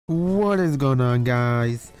What is going on,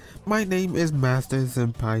 guys? My name is Master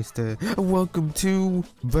Senpaister. Welcome to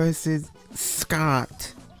versus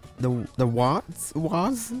Scott. The WOZ?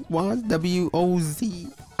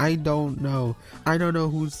 WOZ? I don't know. I don't know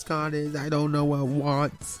who Scott is. I don't know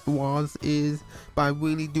what WOZ is, but I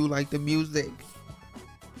really do like the music.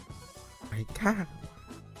 My God.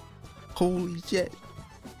 Holy shit.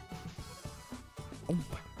 Oh my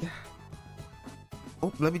God.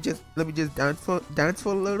 Oh, let me just dance for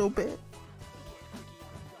a little bit.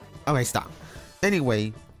 Okay, stop.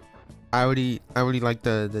 Anyway, I already like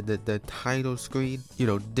the title screen. You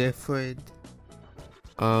know, different.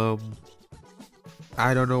 I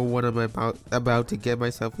don't know what I'm about to get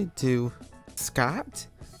myself into. Scott?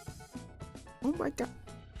 Oh my God.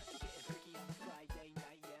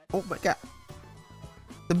 Oh my God.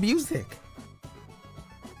 The music.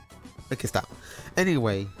 Okay, stop.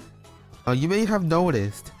 Anyway. You may have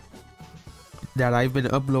noticed that I've been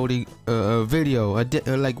uploading a video a day,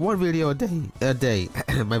 like one video a day.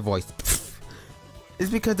 My voice. It's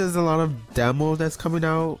because there's a lot of demo that's coming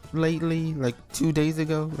out lately, like 2 days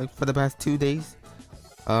ago, like for the past 2 days.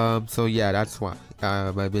 So yeah, that's why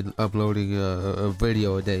I've been uploading a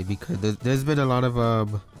video a day, because there's been a lot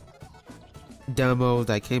of demos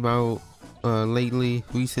that came out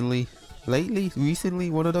recently,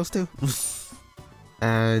 one of those two.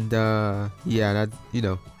 And yeah,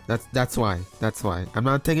 that's why I'm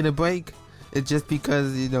not taking a break. It's just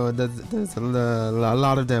because, you know, there's a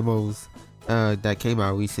lot of demos that came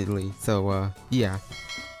out recently. So yeah.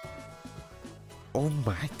 Oh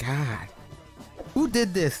my God, who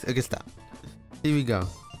did this? Okay, stop. Here we go.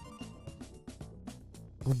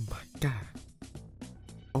 Oh my God.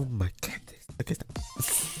 Oh my goodness. Okay, stop.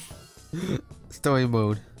 Story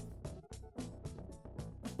mode.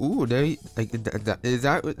 Ooh, there he, like, is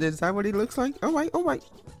that what he looks like? Oh my.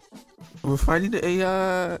 We're finding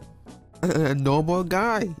a normal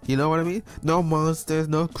guy. You know what I mean? No monsters,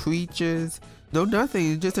 no creatures, no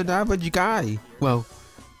nothing. Just an average guy. Well,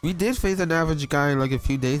 we did face an average guy like a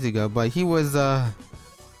few days ago, but he was I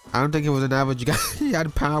don't think he was an average guy. He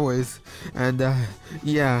had powers, and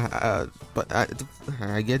yeah. But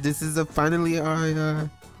I guess this is finally our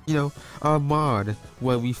you know, our mod,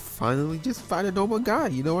 where we finally just find a normal guy.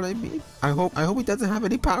 You know what I mean? I hope he doesn't have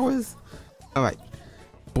any powers. All right,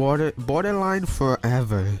 Borderline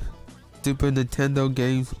Forever, Super Nintendo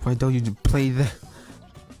games. Why don't you play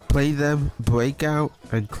them? Breakout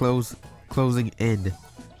and closing in.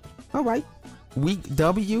 All right, week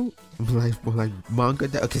W, like manga.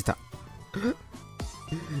 Okay, stop.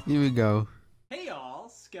 Here we go. Hey y'all,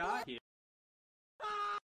 Scott here.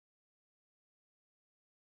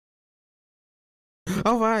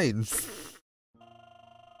 All right.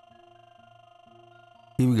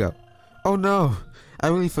 Here we go. Oh no, I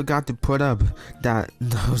really forgot to put up that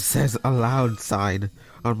 "no says allowed" sign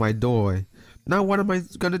on my door. Now what am I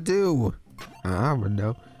gonna do? I don't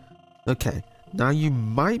know. Okay, now you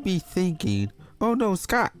might be thinking, oh no,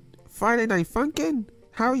 Scott, Friday Night Funkin'?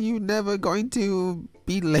 How are you never going to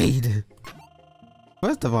be late?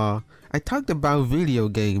 First of all, I talked about video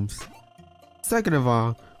games. Second of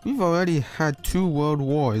all, we've already had 2 world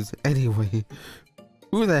wars anyway.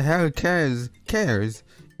 Who the hell cares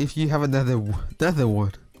if you have another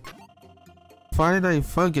one? Friday Night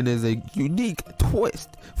Funkin' is a unique twist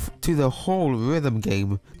to the whole rhythm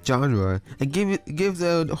game genre, and gives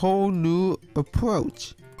a whole new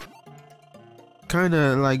approach.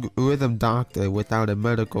 Kinda like Rhythm Doctor without a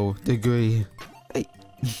medical degree. Hey,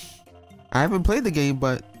 I haven't played the game,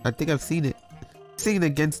 but I think I've seen it. Singing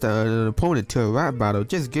against an opponent to a rap battle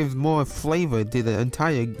just gives more flavor to the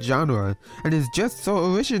entire genre, and is just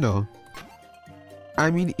so original.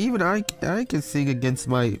 I mean, even I can sing against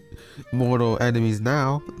my mortal enemies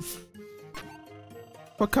now.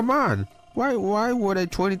 But come on, why would a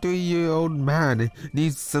 23-year-old man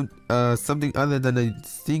need something other than a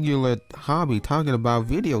singular hobby talking about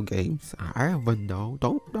video games? I don't know.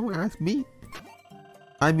 Don't ask me.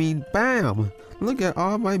 I mean, bam! Look at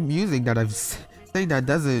all my music that I've thing that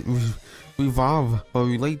doesn't revolve or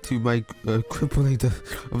relate to my crippling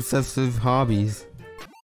obsessive hobbies.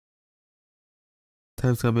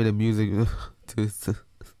 Time's coming to music to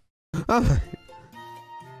oh,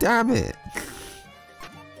 damn it.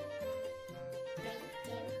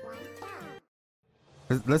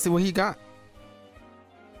 Let's see what he got.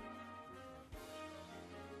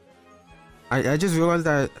 I just realized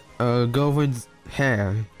that girlfriend's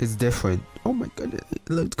hair is different. Oh my goodness, it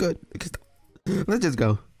looks good. Let's just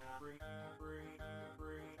go.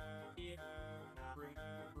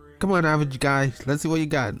 Come on, average guy. Let's see what you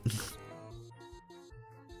got.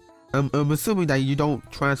 I'm assuming that you don't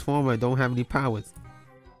transform or don't have any powers.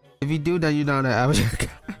 If you do, then you're not an amateur.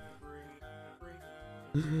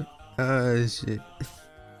 Oh shit.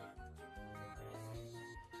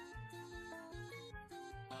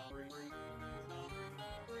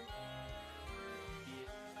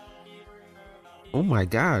 Oh my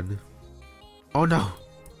god. Oh no.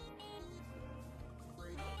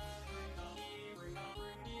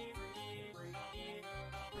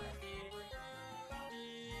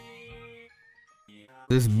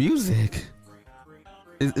 This music.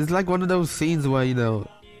 It's like one of those scenes where, you know,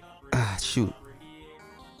 shoot.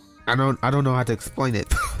 I don't know how to explain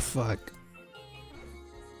it. Fuck.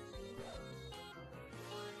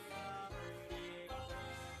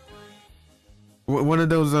 One of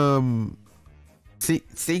those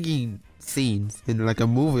singing scenes in like a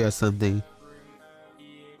movie or something.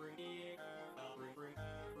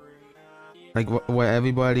 Like where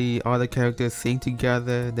everybody, all the characters sing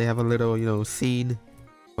together. They have a little, you know, scene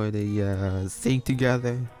where they sing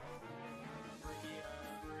together.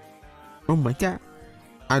 Oh my god.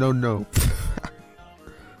 I don't know.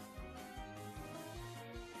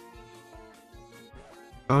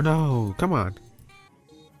 Oh no, come on.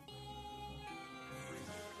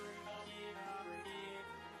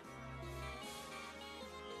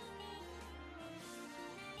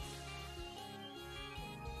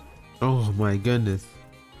 Oh my goodness.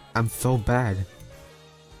 I'm so bad.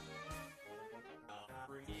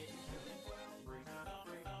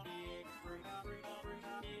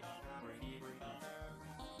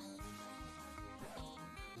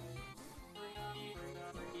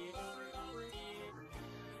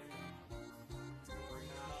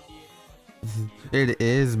 It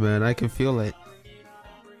is, man. I can feel it.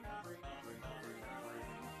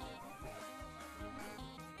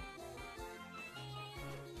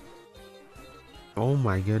 Oh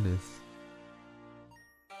my goodness.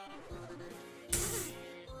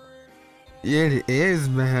 Yeah, it is,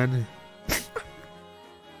 man.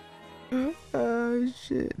 Oh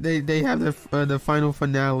shit. They have the final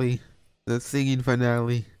finale, the singing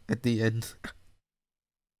finale at the end.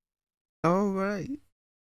 All right.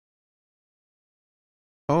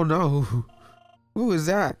 Oh no. Who is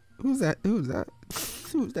that? Who's that? Who's that?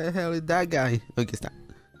 Who the hell is that guy? Okay, stop.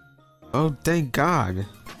 Oh, thank God.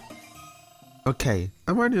 Okay,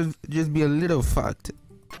 I might just be a little fucked.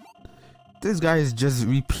 This guy is just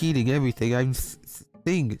repeating everything I'm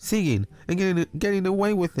singing and getting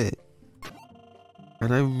away with it.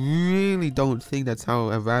 And I really don't think that's how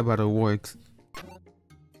a rap battle works.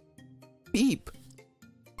 Beep.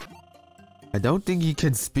 I don't think he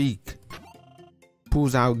can speak.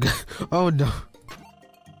 Pulls out. Oh no.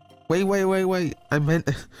 Wait. I meant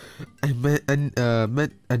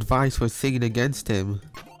advice for singing against him.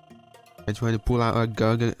 I tried to pull out a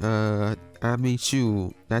gun. I mean,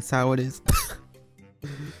 shoot. That's how it is.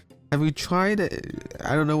 Have you tried it?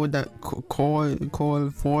 I don't know what that core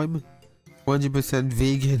form. 100%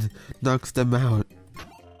 vegan knocks them out.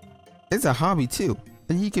 It's a hobby too,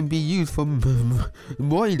 and he can be used for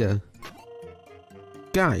murder.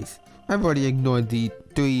 Guys, I've already ignored the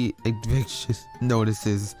 3 eviction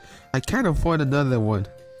notices. I can't afford another one.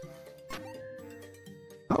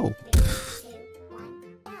 Oh.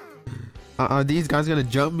 Are these guys gonna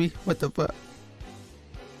jump me? What the fuck?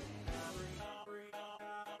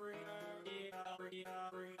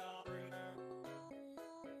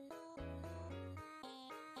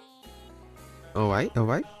 Alright.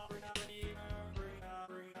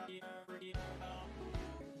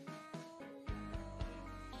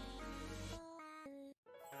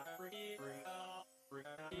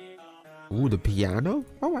 Ooh, the piano?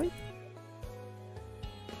 Alright.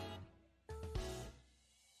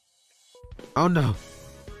 Oh no.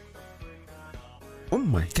 Oh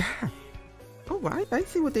my god. Alright, I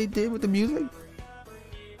see what they did with the music.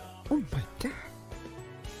 Oh my god.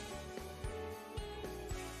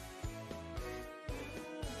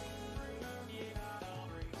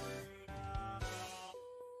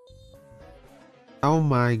 Oh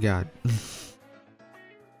my god.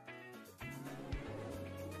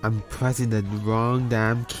 I'm pressing the wrong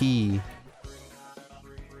damn key.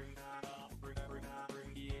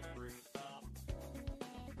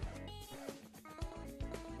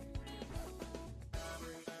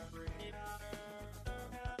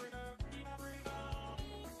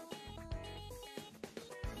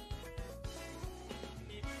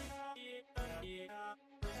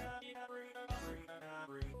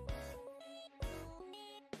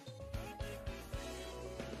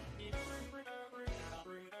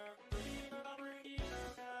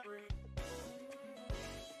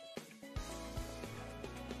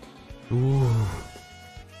 Ooh.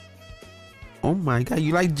 Oh my god,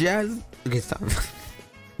 you like jazz? Okay, stop.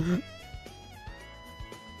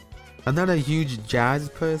 I'm not a huge jazz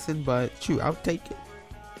person, but shoot, I'll take it.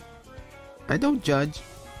 I don't judge.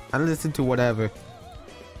 I listen to whatever. Is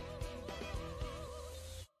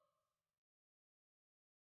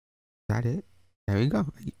that it? There we go.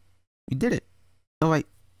 You did it. Oh wait.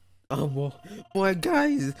 Oh, more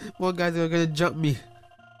guys. More guys are gonna jump me.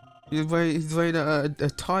 He's wearing a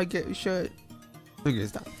Target shirt. Look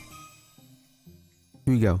at that.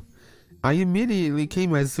 Here we go. I immediately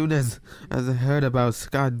came as soon as I heard about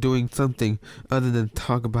Scott doing something other than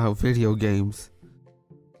talk about video games.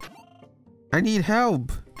 I need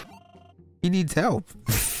help. He needs help.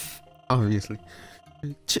 Obviously.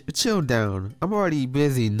 Chill down. I'm already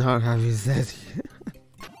busy not having sex.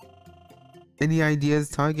 Any ideas,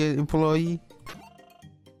 Target employee?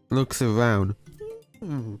 Looks around.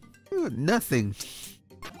 Nothing.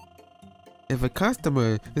 If a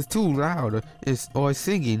customer is too loud or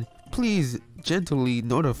singing, please gently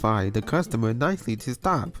notify the customer nicely to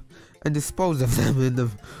stop and dispose of them in the...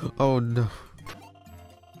 Oh no.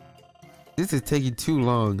 This is taking too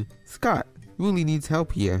long. Scott really needs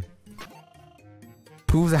help here.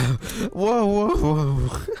 Proves out. Whoa.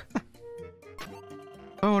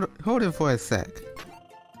 Hold it for a sec.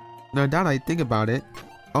 Now that I think about it.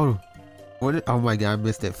 Oh my god, I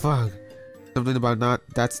missed it. Fuck. Something about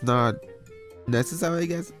that's not necessary, I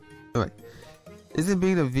guess. Alright. Isn't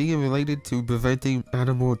being a vegan related to preventing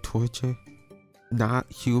animal torture?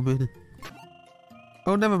 Not human?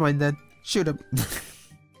 Oh, never mind then. Shoot him.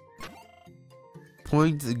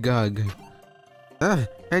 Points Gug.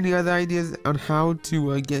 Any other ideas on how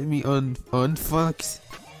to get me unfucked?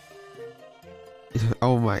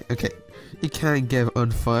 Oh my, okay. You can't get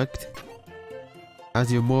unfucked.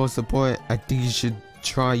 As your moral support, I think you should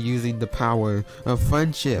try using the power of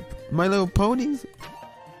friendship. My Little Ponies?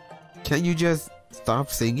 Can't you just stop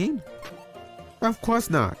singing? Of course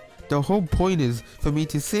not. The whole point is for me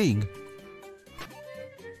to sing.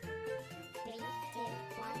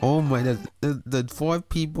 Oh my, the 5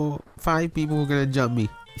 people who are gonna jump me.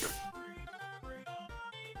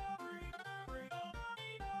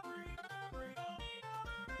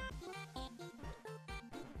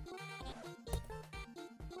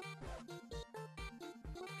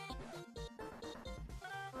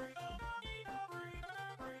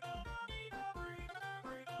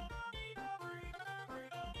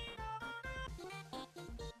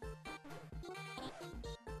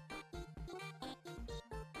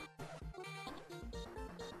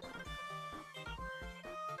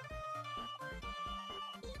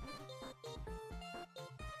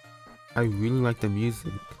 I really like the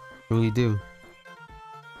music. I really do.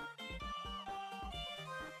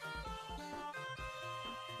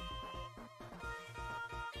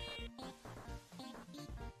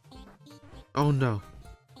 Oh no.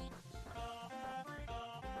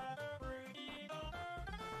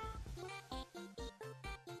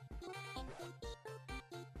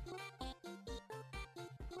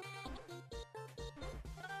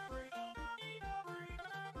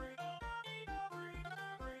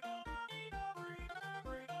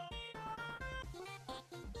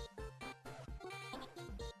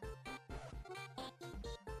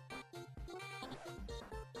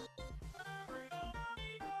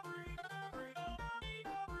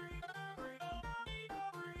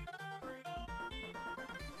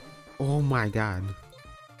 Oh my god.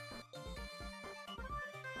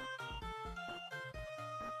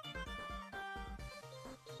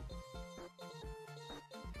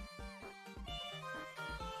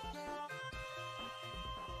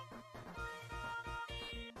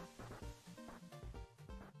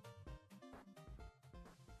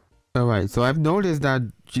 Alright, so I've noticed that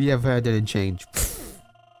GF didn't change.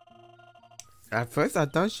 At first I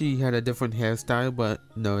thought she had a different hairstyle, but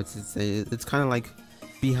no, it's kind of like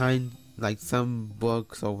behind like some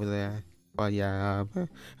books over there. But yeah,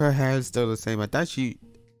 her hair is still the same. I thought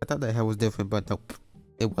the hair was different, but nope,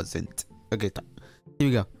 it wasn't. Okay, here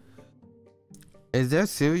we go. Is there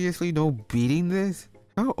seriously no beating this?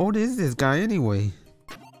 How old is this guy anyway?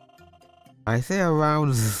 I say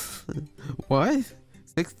around what?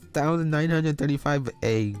 6,935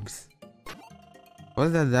 eggs.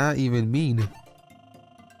 What does that even mean?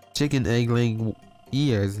 Chicken egg laying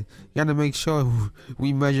years. You gotta make sure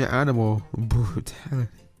we measure animal brutality.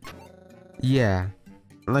 Yeah,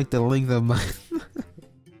 like the length of my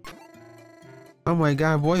oh my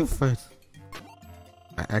god, boyfriend.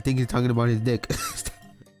 I think he's talking about his dick.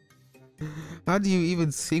 How do you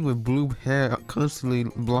even sing with blue hair constantly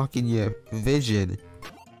blocking your vision?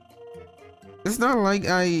 It's not like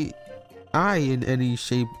I in any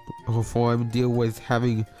shape or form deal with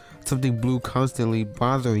having something blue constantly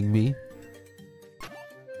bothering me.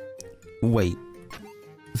 Wait.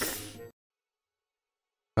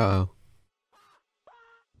 Uh-oh.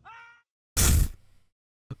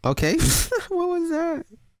 Okay. What was that?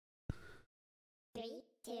 3,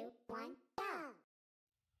 2, 1, go!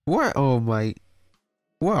 What? Oh my.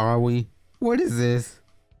 Where are we? What is this?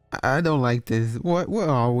 I don't like this. Where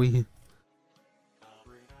are we?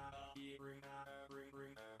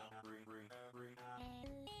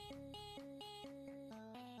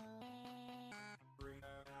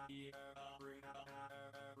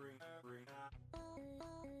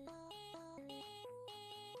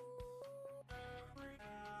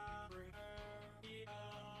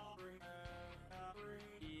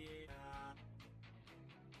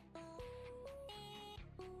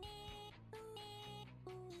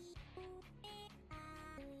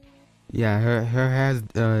 Yeah, her hair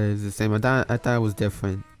is the same. I thought it was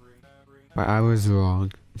different, but I was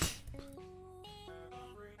wrong.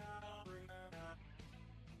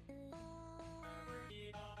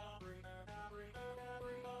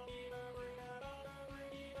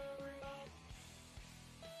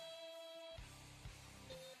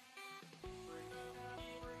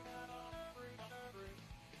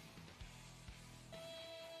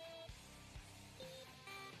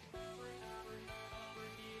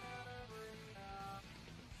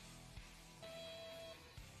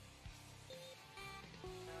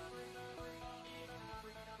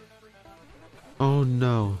 Oh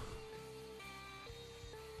no.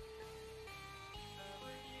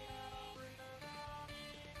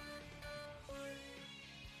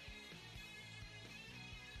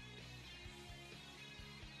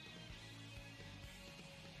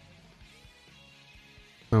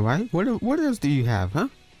 All right. What else do you have, huh?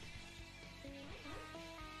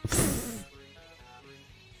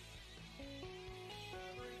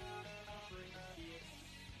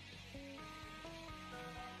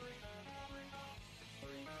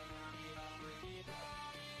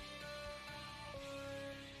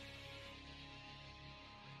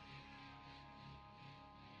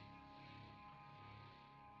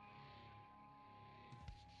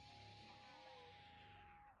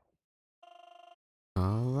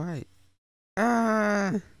 All right.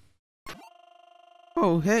 Ah.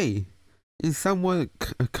 Oh hey, you're somewhat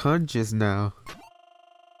conscious now.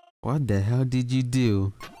 What the hell did you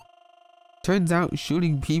do? Turns out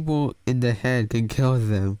shooting people in the head can kill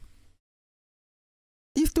them.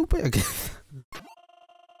 You stupid.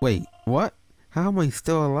 Wait, what? How am I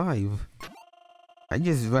still alive? I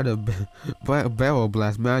just read a barrel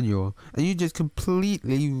blast manual and you just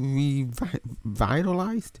completely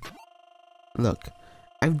revitalized? Look,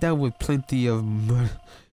 I've dealt with plenty of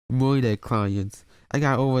murder clients. I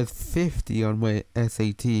got over 50 on my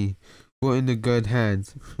SAT. We're in the good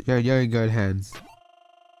hands. You're in good hands.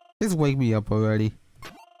 Just wake me up already.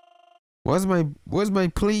 Where's my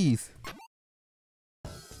please?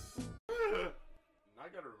 I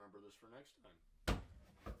gotta remember this for next time.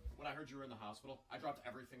 When I heard you were in the hospital, I dropped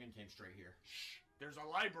everything and came straight here. Shh! There's a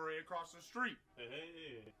library across the street.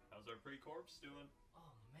 Hey, how's our pre-corpse doing?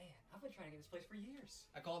 Oh man, I've been trying to get this place for years.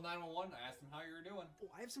 I called 911. I asked them how you were doing.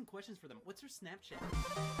 Oh, I have some questions for them. What's her Snapchat?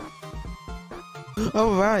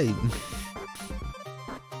 All right.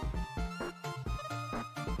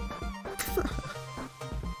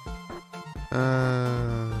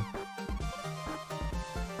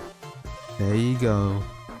 There you go.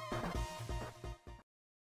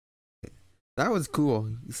 That was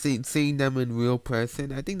cool. Seeing them in real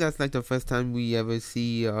person. I think that's like the first time we ever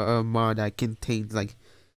see a mod that contains like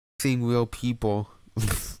seeing real people.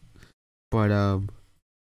 But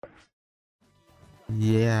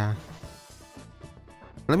yeah.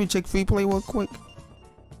 Let me check free play real quick.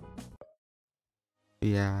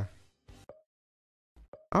 Yeah.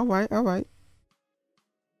 All right.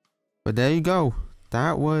 But there you go.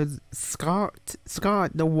 That was Scott,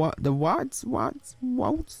 the WOZ,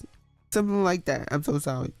 something like that. I'm so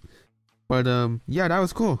sorry. But yeah, that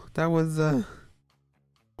was cool. That was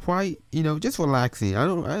quite, just relaxing.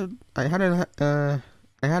 I had a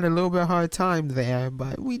little bit hard time there,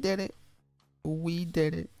 but we did it. Really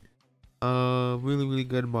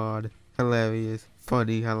good mod. Hilarious,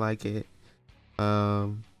 funny. I like it.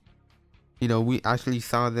 We actually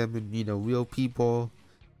saw them in real people.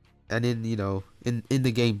 And in in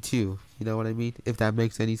the game too, you know what I mean, if that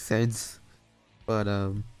makes any sense. But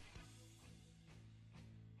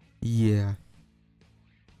yeah.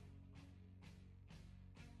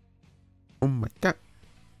 Oh my god,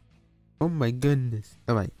 oh my goodness.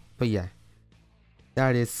 All right, but yeah,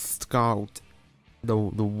 that is Scout the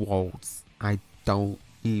WOZ. I don't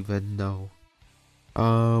even know.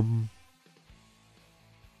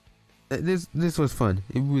 This was fun.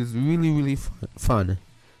 It was really fun.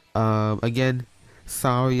 Again,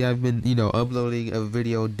 sorry I've been, uploading a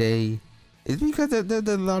video a day. It's because there's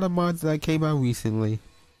a lot of mods that came out recently.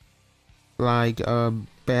 Like,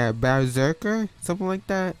 Berserker, something like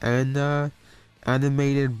that, and,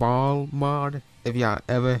 animated ball mod. If y'all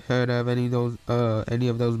ever heard of any of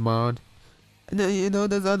those mods. And then,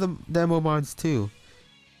 there's other demo mods too.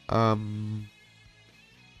 So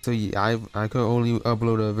yeah, I could only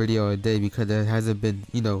upload a video a day because there hasn't been,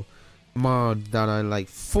 mods that are like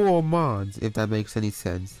full mods, if that makes any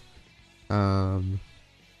sense. I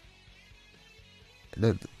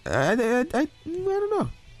don't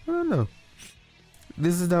know.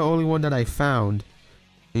 This is the only one that I found.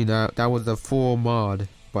 That was a full mod,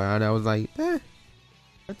 but I was like,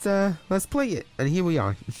 let's play it, and here we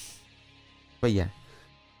are. But yeah,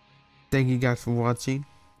 thank you guys for watching.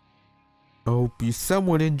 I hope you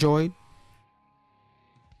somewhat enjoyed.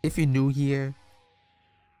 If you're new here,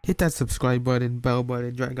 hit that subscribe button, bell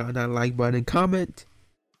button, drag on that like button, comment,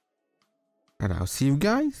 and I'll see you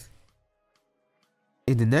guys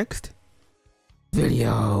in the next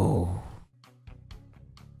video.